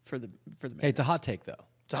 for the Hey, it's a hot take though.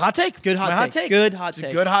 It's a hot take. Good hot take. Good hot It's take.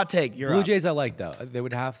 a good hot take. You're Blue up. Jays I like though. They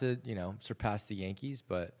would have to, surpass the Yankees,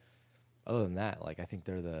 but other than that, like I think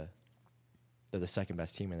they're the second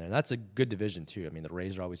best team in there. And that's a good division too. I mean, the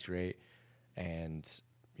Rays are always great, and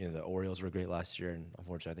the Orioles were great last year, and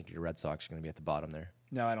unfortunately, I think your Red Sox are going to be at the bottom there.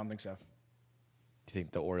 No, I don't think so. Do you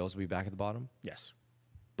think the Orioles will be back at the bottom? Yes,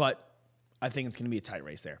 but I think it's going to be a tight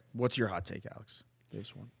race there. What's your hot take, Alex?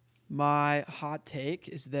 There's one. My hot take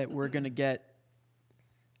is that we're going to get,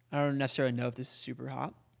 I don't necessarily know if this is super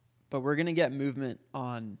hot, but we're going to get movement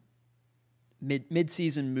on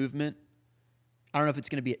mid-season movement. I don't know if it's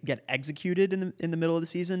going to get executed in the middle of the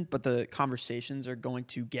season, but the conversations are going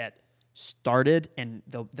to get started, and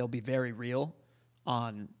they'll be very real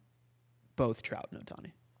on both Trout and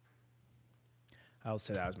Ohtani. I'll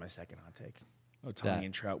say that was my second hot take. Ohtani That-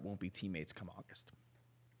 and Trout won't be teammates come August.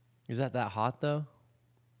 Is that hot though?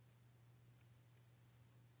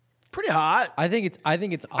 Pretty hot. I think it's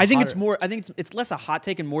It's less a hot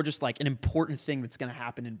take and more just like an important thing that's going to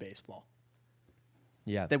happen in baseball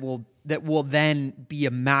yeah. that will then be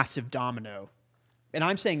a massive domino. And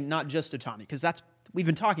I'm saying not just Ohtani, because we've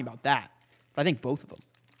been talking about that, but I think both of them.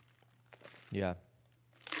 Yeah.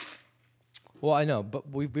 Well, I know, but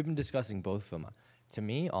we've been discussing both of them. To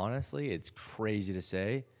me, honestly, it's crazy to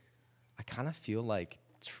say. I kind of feel like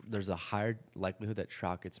there's a higher likelihood that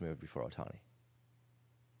Trout gets moved before Ohtani.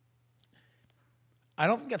 I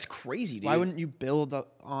don't think that's crazy, dude. Why wouldn't you build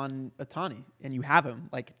on Ohtani and you have him?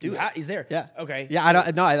 Like, do it. He's there. Yeah. Okay. Yeah,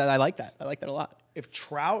 so I like that. I like that a lot. if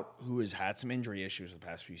Trout, who has had some injury issues the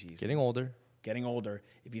past few seasons, Getting older.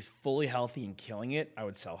 if he's fully healthy and killing it, I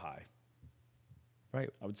would sell high. Right.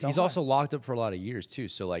 I would sell He's high. also locked up for a lot of years too.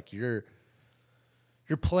 So like you're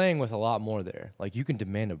playing with a lot more there. Like you can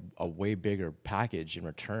demand a way bigger package in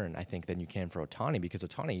return, I think, than you can for Ohtani, because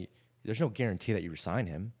Ohtani, there's no guarantee that you resign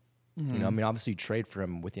him. I mean, obviously you trade for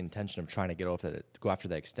him with the intention of trying to go after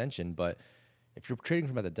that extension, but if you're trading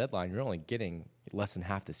for him at the deadline, you're only getting less than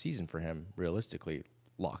half the season for him, realistically,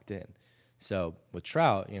 locked in. So with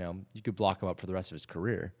Trout, you could block him up for the rest of his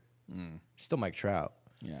career. Still Mike Trout.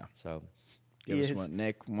 Yeah. So Give us one,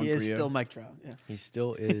 Nick. One He for is you. still Mike Trout. Yeah. he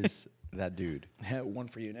still is that dude. One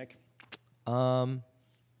for you, Nick. All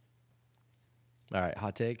right,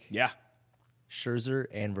 hot take. Yeah. Scherzer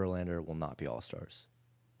and Verlander will not be All-Stars.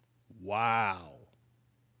 Wow.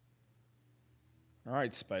 All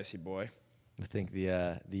right, spicy boy. I think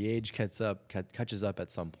the age catches up at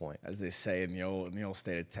some point. As they say in the old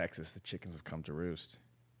state of Texas, the chickens have come to roost.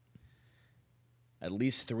 At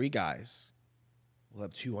least 3 guys will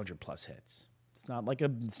have 200 plus hits. It's not like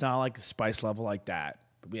a spice level like that,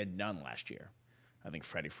 but we had none last year. I think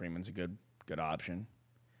Freddie Freeman's a good option,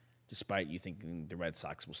 despite you thinking the Red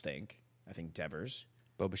Sox will stink. I think Devers,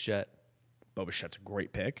 Bo Bichette. Bobichette's a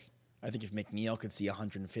great pick. I think if McNeil could see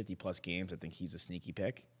 150 plus games, I think he's a sneaky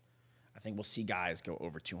pick. I think we'll see guys go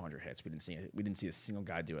over 200 hits. We didn't see a single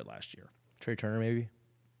guy do it last year. Trey Turner, maybe.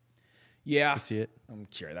 Yeah, I see it. I'm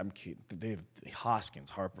curious. They have Hoskins,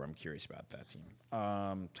 Harper. I'm curious about that team.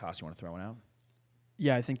 Toss, you want to throw one out?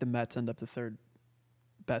 Yeah, I think the Mets end up the third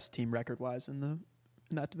best team record-wise in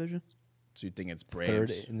that division. So you think it's Third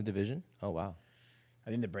Braves? in the division. Oh wow. I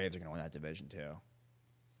think the Braves are going to win that division too.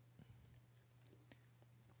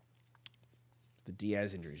 The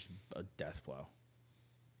Diaz injury is a death blow.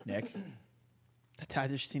 Nick, I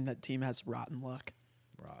just seen that team has rotten luck.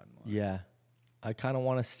 Rod, Yeah, I kind of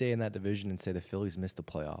want to stay in that division and say the Phillies missed the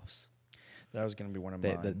playoffs. that was going to be one of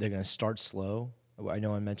They're mine. going to start slow. I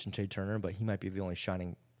know I mentioned Trey Turner, but he might be the only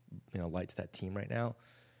shining, light to that team right now.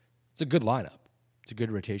 It's a good lineup. It's a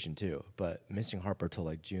good rotation too. But missing Harper till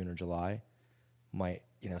like June or July might,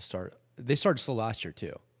 start. They started slow last year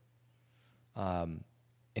too.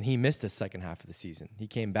 And he missed the second half of the season. He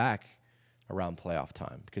came back around playoff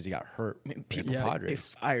time because he got hurt. against the They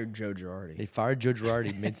Padres. fired Joe Girardi. They fired Joe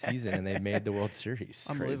Girardi mid-season, and they made the World Series.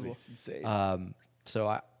 Unbelievable. It's insane. So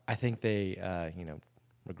I think they,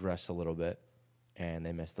 regress a little bit, and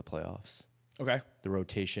they missed the playoffs. Okay. The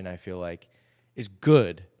rotation, I feel like, is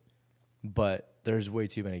good, but there's way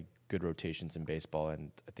too many good rotations in baseball,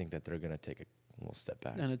 and I think that they're going to take a little step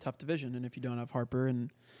back. And a tough division. And if you don't have Harper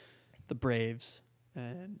and the Braves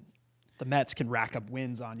and The Mets can rack up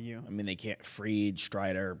wins on you. I mean, they can't. Fried,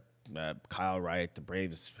 Strider, Kyle Wright. The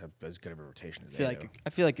Braves have as good of a rotation as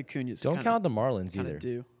I feel like Acuna's Don't count the Marlins either.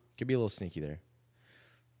 Do. Could be a little sneaky there.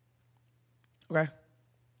 Okay.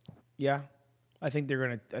 Yeah, I think they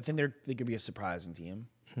could be a surprising team.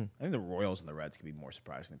 I think the Royals and the Reds could be more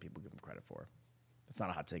surprising than people give them credit for. That's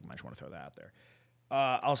not a hot take. I just want to throw that out there.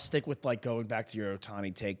 I'll stick with going back to your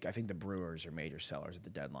Ohtani take. I think the Brewers are major sellers at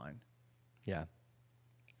the deadline. Yeah.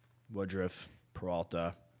 Woodruff,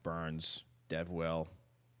 Peralta, Burns, Dev Will.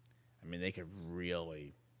 I mean, they could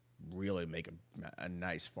really make a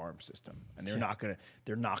nice farm system, and they're not gonna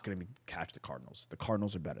catch the Cardinals. The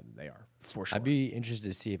Cardinals are better than they are for sure. I'd be interested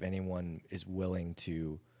to see if anyone is willing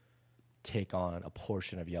to take on a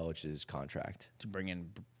portion of Yelich's contract to bring in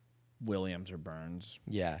Williams or Burns.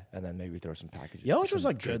 Yeah, and then maybe throw some packages. Yelich was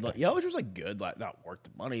good. Yelich was good. Not worth the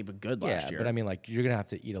money, but good last year. But I mean, you're gonna have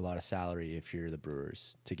to eat a lot of salary if you're the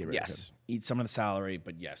Brewers to get rid of him. Eat some of the salary,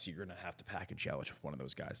 but yes, you're gonna have to package Yelich with one of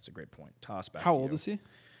those guys. It's a great point. Toss back. How old is he?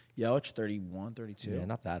 Yelich, 31, 32. Yeah,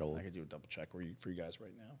 not that old. I could do a double check for you guys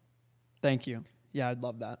right now. Thank you. Yeah, I'd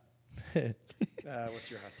love that.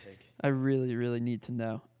 What's your hot take? I really, really need to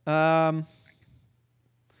know.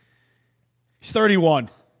 He's 31.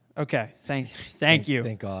 Okay. Thank you.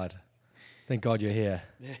 Thank God. Thank God you're here.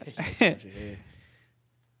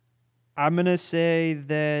 I'm going to say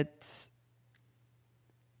that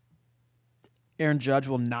Aaron Judge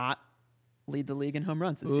will not lead the league in home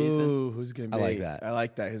runs this season. Ooh, who's going to be? I like that. I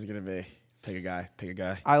like that. Who's going to be? Pick a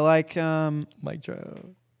guy. I like Mike Trout.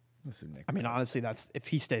 I mean, honestly, that's if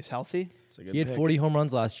he stays healthy. He had 40 home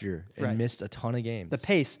runs last year and Right. missed a ton of games. The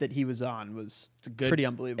pace that he was on was pretty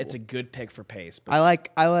unbelievable. It's a good pick for pace. But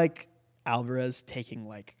I like Alvarez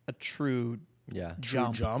taking a true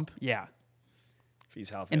jump. Yeah. If he's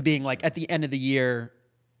healthy. And being at the end of the year,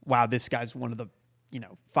 wow, this guy's one of the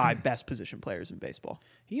 5 best position players in baseball.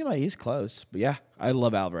 He's close. But yeah, I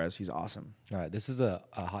love Alvarez. He's awesome. All right, this is a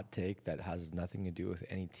hot take that has nothing to do with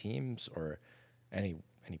any teams or any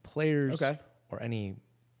players or any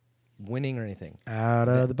winning or anything. Out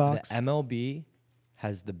of the box. The MLB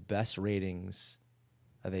has the best ratings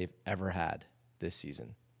that they've ever had this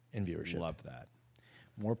season in viewership. Love that.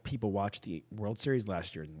 More people watched the World Series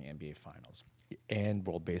last year than the NBA Finals. And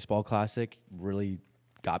World Baseball Classic really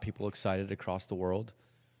got people excited across the world.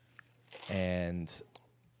 And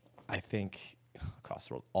I think across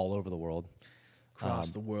the world, all over the world.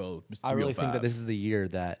 Across the world. Mr. I really think that 305. this is the year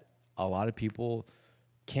that a lot of people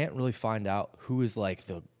can't really find out who is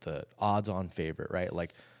the odds-on favorite, right?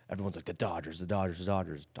 Everyone's the Dodgers.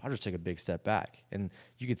 Dodgers take a big step back. And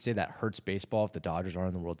you could say that hurts baseball if the Dodgers are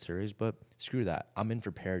in the World Series, but screw that. I'm in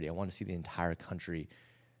for parity. I want to see the entire country,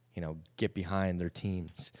 get behind their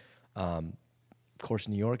teams. Of course,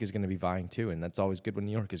 New York is going to be vying too, and that's always good when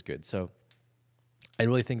New York is good. So I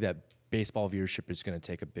really think that baseball viewership is going to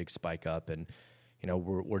take a big spike up, and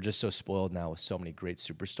we're just so spoiled now with so many great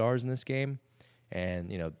superstars in this game, and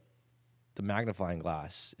the magnifying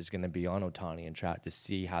glass is going to be on Ohtani and Trout to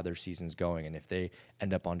see how their season's going and if they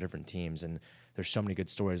end up on different teams. And there's so many good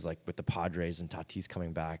stories with the Padres and Tatis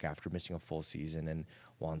coming back after missing a full season, and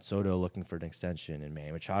Juan Soto looking for an extension, and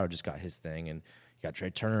Manny Machado just got his thing, and you got Trey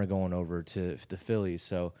Turner going over to the Phillies.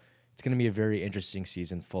 So it's going to be a very interesting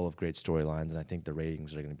season full of great storylines, and I think the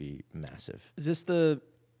ratings are going to be massive. Is this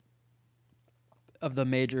of the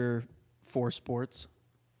major 4 sports,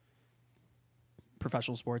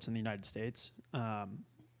 professional sports in the United States,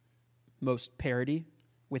 most parity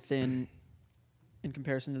in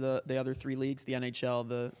comparison to the other 3 leagues, the NHL,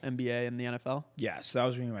 the NBA, and the NFL? Yeah, so that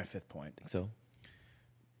was going to be my 5th point. Think so?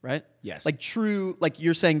 Right? Yes.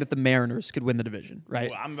 You're saying that the Mariners could win the division,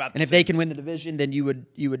 right? Well, I'm about to and if say- they can win the division, then you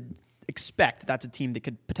would expect that's a team that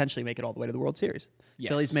could potentially make it all the way to the World Series. Yes.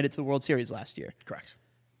 Phillies made it to the World Series last year. Correct.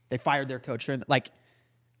 They fired their coach.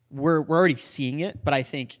 We're already seeing it, but I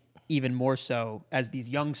think even more so as these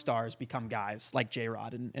young stars become guys like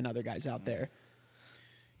J-Rod and other guys out there.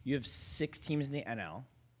 You have 6 teams in the NL.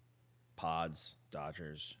 Pods,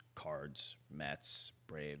 Dodgers, Cards, Mets,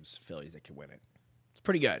 Braves, Phillies that can win it. It's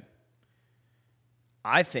pretty good.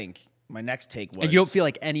 I think my next take was... And you don't feel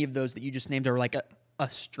like any of those that you just named are a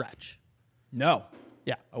stretch. No.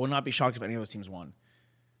 Yeah. I would not be shocked if any of those teams won.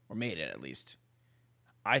 Or made it, at least.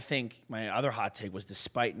 I think my other hot take was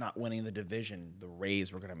despite not winning the division, the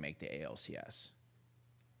Rays were going to make the ALCS.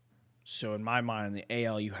 So in my mind, in the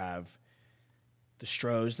AL, you have the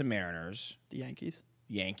Stros, the Mariners, The Yankees.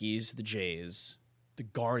 the Jays, the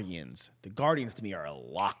Guardians. The Guardians, to me, are a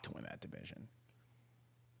lock to win that division.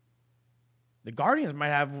 The Guardians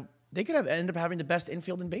end up having the best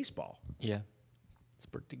infield in baseball. Yeah. It's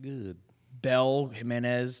pretty good. Bell,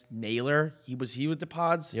 Jimenez, Naylor. He was with the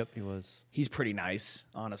Pods. Yep, he was. He's pretty nice,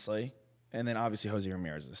 honestly. And then obviously Jose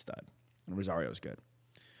Ramirez is a stud. And Rosario's good.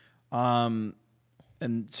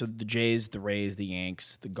 And so the Jays, the Rays, the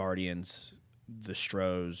Yanks, the Guardians, the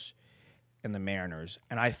Stros, and the Mariners.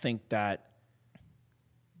 And I think that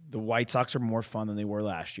the White Sox are more fun than they were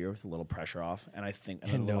last year with a little pressure off. And I think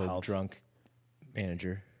And no drunk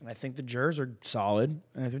manager. And I think the Jers are solid.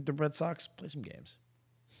 And I think the Red Sox play some games.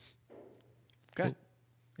 Okay.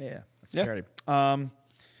 Cool. Yeah. That's Yeah. parody. All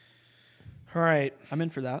right. I'm in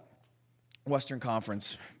for that. Western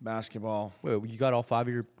Conference basketball. Wait, you got all 5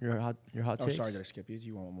 of your hot Oh, takes? sorry. Did I skip you? Do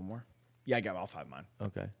you want one more? Yeah, I got all 5 of mine.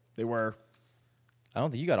 Okay. They were I don't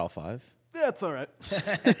think you got all 5. That's all right.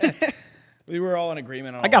 we were all in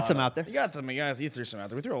agreement on I a got lot some of- out there. You got them. You threw some out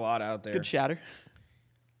there. We threw a lot out there. Good shatter.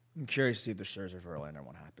 I'm curious to see if the Scherzer Verlander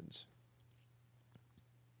one happens.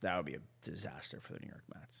 That would be a disaster for the New York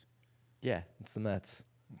Mets. Yeah, it's the Mets.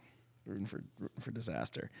 Rooting for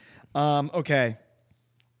disaster. Okay.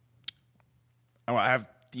 I have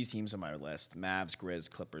these teams on my list: Mavs, Grizz,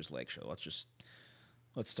 Clippers, Lakeshore.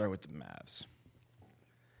 Let's start with the Mavs.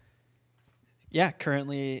 Yeah,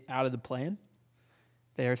 currently out of the play-in.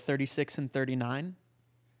 They are 36 and 39.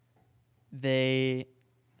 They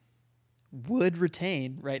would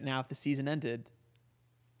retain right now if the season ended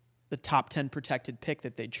the top 10 protected pick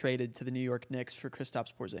that they traded to the New York Knicks for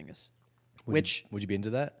Kristaps Porzingis. Would you be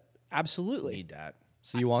into that? Absolutely. Need that.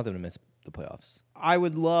 So you want them to miss the playoffs? I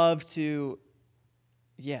would love to.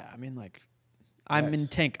 Yeah, I mean, like, I'm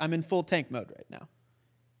Yes. I'm in full tank mode right now.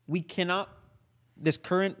 We cannot. This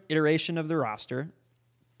current iteration of the roster,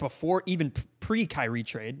 before even pre-Kyrie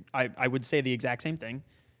trade, I would say the exact same thing.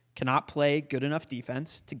 Cannot play good enough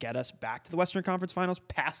defense to get us back to the Western Conference Finals,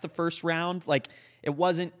 past the first round. Like, it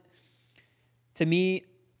wasn't. To me,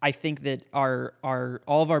 I think that all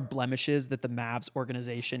of our blemishes that the Mavs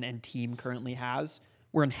organization and team currently has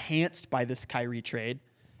were enhanced by this Kyrie trade.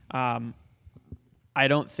 I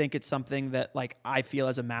don't think it's something that, like, I feel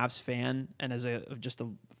as a Mavs fan and as just a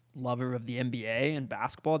lover of the NBA and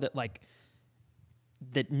basketball that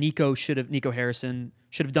Nico Harrison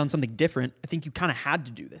should have done something different. I think you kind of had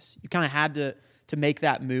to do this. You kind of had to make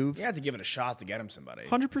that move. You have to give it a shot to get him somebody.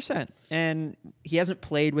 100%. And he hasn't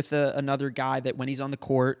played with another guy that when he's on the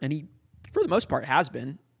court, and he, for the most part, has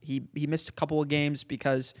been. He missed a couple of games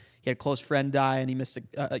because he had a close friend die, and he missed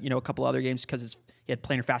a couple other games because he had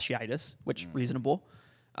plantar fasciitis, which reasonable.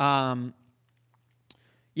 Yeah,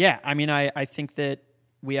 I mean, I think that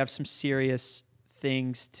we have some serious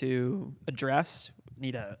things to address. We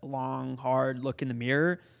need a long, hard look in the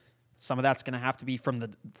mirror. Some of that's going to have to be from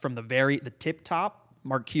the tip top.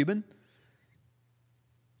 Mark Cuban.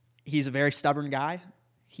 He's a very stubborn guy.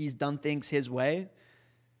 He's done things his way.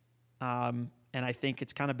 And I think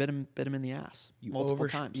it's kind of bit him in the ass multiple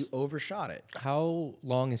times. You overshot it. How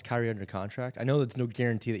long is Kyrie under contract? I know there's no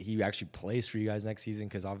guarantee that he actually plays for you guys next season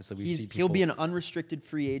because obviously we see people. He'll be an unrestricted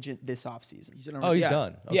free agent this offseason. He's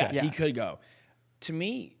done. Okay. Yeah, he could go. To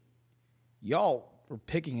me, y'all were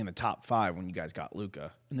picking in the top 5 when you guys got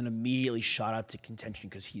Luka, and then immediately shot out to contention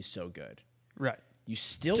because he's so good. Right. You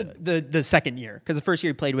still, The second year, because the first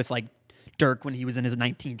year he played with like Dirk when he was in his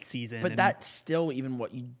 19th season. but that's still even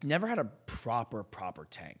what you never had a proper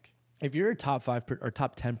tank. If you're a top 5 or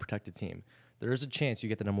top 10 protected team, there is a chance you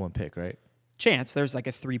get the number 1 pick, right? chance, there's like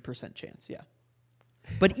a 3% chance, yeah.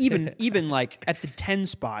 But even like at the 10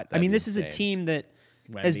 spot, I mean, this is a team that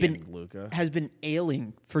has been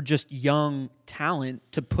ailing for just young talent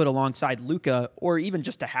to put alongside Luka, or even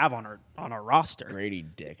just to have on our roster. Grady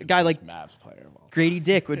Dick, a guy like Mavs player of all time. Grady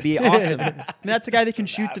Dick would be awesome. I mean, that's a guy that can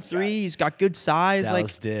shoot the three. He's got good size.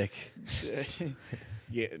 Dallas Dick.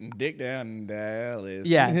 Getting dick down in Dallas.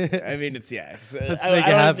 Yeah. I mean, it's I make don't it think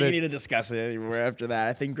happen. you need to discuss it anymore after that.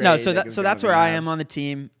 I think Grady No, Dick is that's gonna where be I am Mavs. on the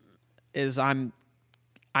team. Is I'm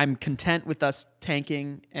content with us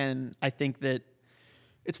tanking, and I think that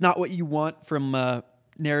it's not what you want from a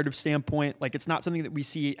narrative standpoint. Like, it's not something that we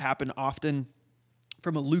see happen often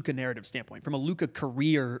from a Luka narrative standpoint, from a Luka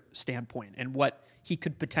career standpoint, and what he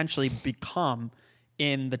could potentially become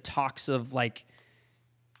in the talks of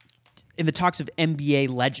NBA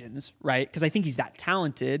legends, right? Because I think he's that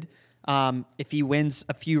talented. If he wins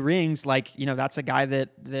a few rings, that's a guy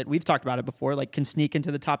that we've talked about it before, can sneak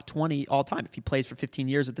into the top 20 all time if he plays for 15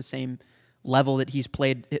 years at the same level that he's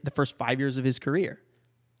played the first 5 years of his career.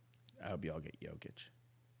 I hope y'all get Jokic.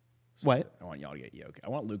 What? I want y'all to get Jokic. I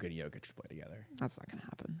want Luka and Jokic to play together. That's not going to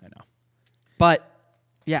happen. I know. But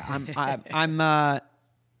yeah,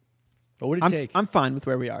 What would it take? I'm fine with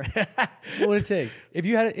where we are. What would it take? If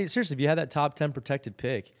you had that top 10 protected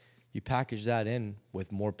pick, You package that in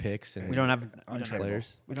with more picks and We don't have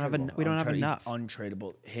players. We don't have enough. He's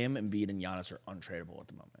untradeable. Him, Embiid, and Giannis are untradeable at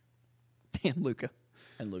the moment. And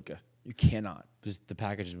Luka. You cannot. Just the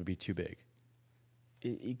packages would be too big.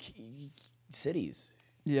 Cities.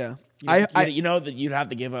 Yeah. You know that you'd have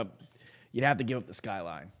to give up the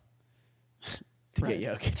skyline to get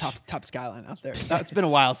Jokic. Top skyline out there. It's been a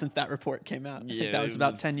while since that report came out. I think that was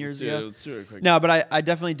about 10 years ago. It's really quick. No, but I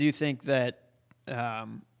definitely do think that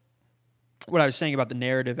what I was saying about the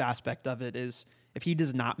narrative aspect of it is if he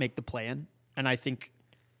does not make the plan, and I think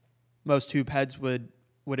most hoop heads would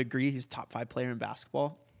agree he's a top 5 player in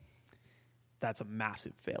basketball, that's a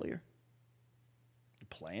massive failure.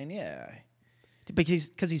 Plan, yeah.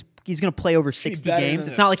 Because he's going to play over 60 games.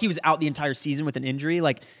 It's not like he was out the entire season with an injury.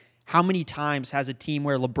 Like, how many times has a team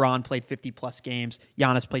where LeBron played 50-plus games,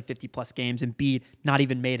 Giannis played 50-plus games, and Embiid not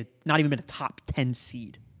even been a top 10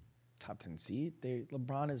 seed? Top 10 seed?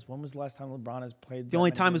 When was the last time LeBron has played? The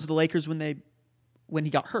only time was the Lakers when he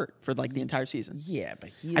got hurt for like the entire season. Yeah, but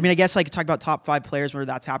I guess I could talk about top 5 players where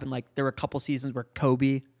that's happened. Like, there were a couple seasons where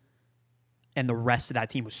Kobe and the rest of that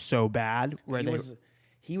team was so bad where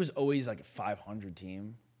he was always like a 500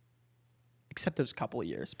 team. Except those couple of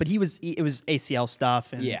years. But it was ACL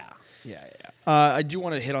stuff. And Yeah. I do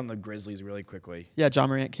want to hit on the Grizzlies really quickly. Yeah, John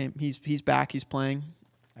Morant came. He's back. He's playing.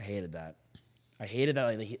 I hated that.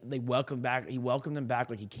 Like, they welcomed back. He welcomed him back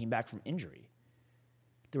like he came back from injury.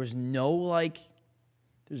 There's no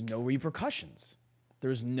repercussions.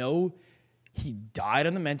 He died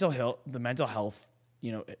on the mental health,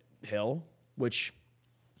 hill, which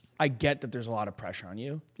I get that there's a lot of pressure on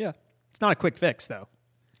you. Yeah. It's not a quick fix, though.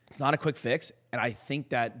 It's not a quick fix, and I think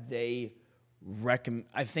that I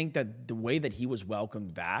think that the way that he was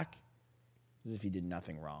welcomed back is if he did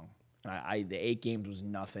nothing wrong. And the 8 games was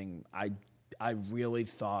nothing. I really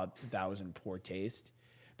thought that was in poor taste.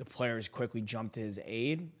 The players quickly jumped to his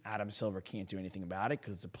aid. Adam Silver can't do anything about it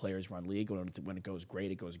because the players run league. When it goes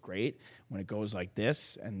great, it goes great. When it goes like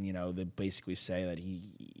this, and they basically say that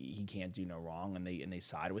he can't do no wrong, and they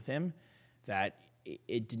side with him, that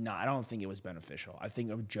it did not. I don't think it was beneficial. I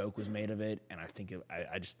think a joke was made of it, and I think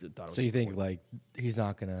I just thought it was. So you think like he's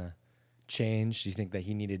not gonna change? Do you think that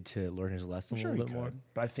he needed to learn his lesson a little bit more?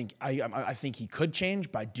 But I think he could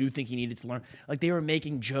change, but I do think he needed to learn. Like, they were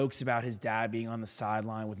making jokes about his dad being on the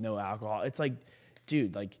sideline with no alcohol. It's like,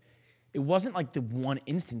 dude, like, it wasn't like the one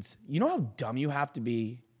instance. You know how dumb you have to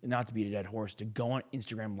be, not to beat a dead horse, to go on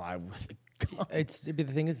Instagram Live with a gun. The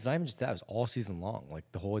thing is, it's not even just that. It was all season long. Like,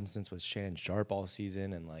 the whole instance with Shannon Sharp all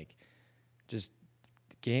season, and like just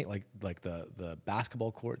game, like the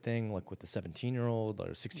basketball court thing, like with the 17-year-old or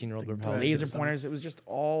 16-year-old, the laser pointers. It was just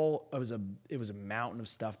all. It was a mountain of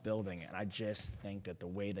stuff building, and I just think that the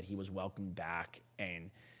way that he was welcomed back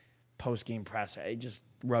and post game press, it just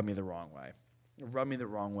rubbed me the wrong way.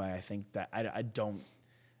 I think that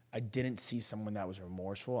I didn't see someone that was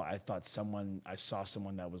remorseful. I saw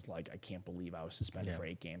someone that was like, I can't believe I was suspended for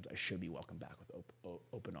 8 games. I should be welcomed back with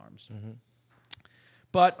open arms. Mm-hmm.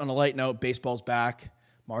 But on a light note, baseball's back.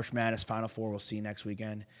 March Madness Final Four, we'll see you next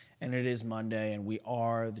weekend. And it is Monday, and we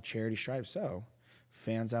are the Charity Stripe. So,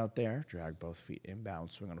 fans out there, drag both feet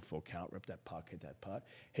inbound, swing on a full count, rip that puck, hit that putt.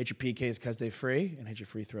 Hit your PKs because they're free, and hit your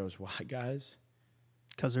free throws. Why, guys?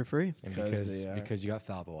 Because they're free. And because you got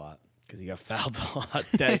fouled a lot. Because you got fouled a lot.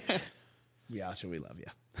 Yeah, so we love you.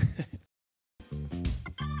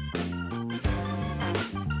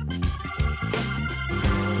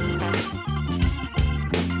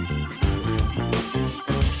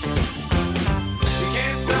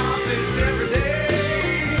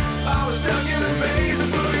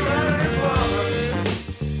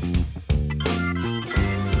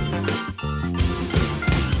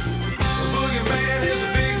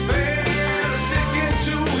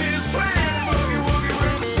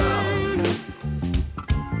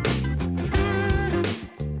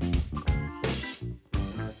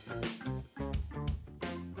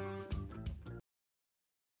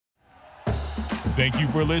 Thank you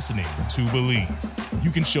for listening to Believe.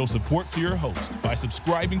 You can show support to your host by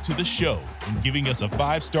subscribing to the show and giving us a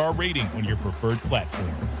 5-star rating on your preferred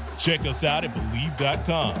platform. Check us out at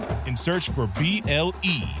Believe.com and search for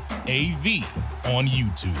BLEAV on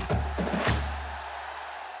YouTube.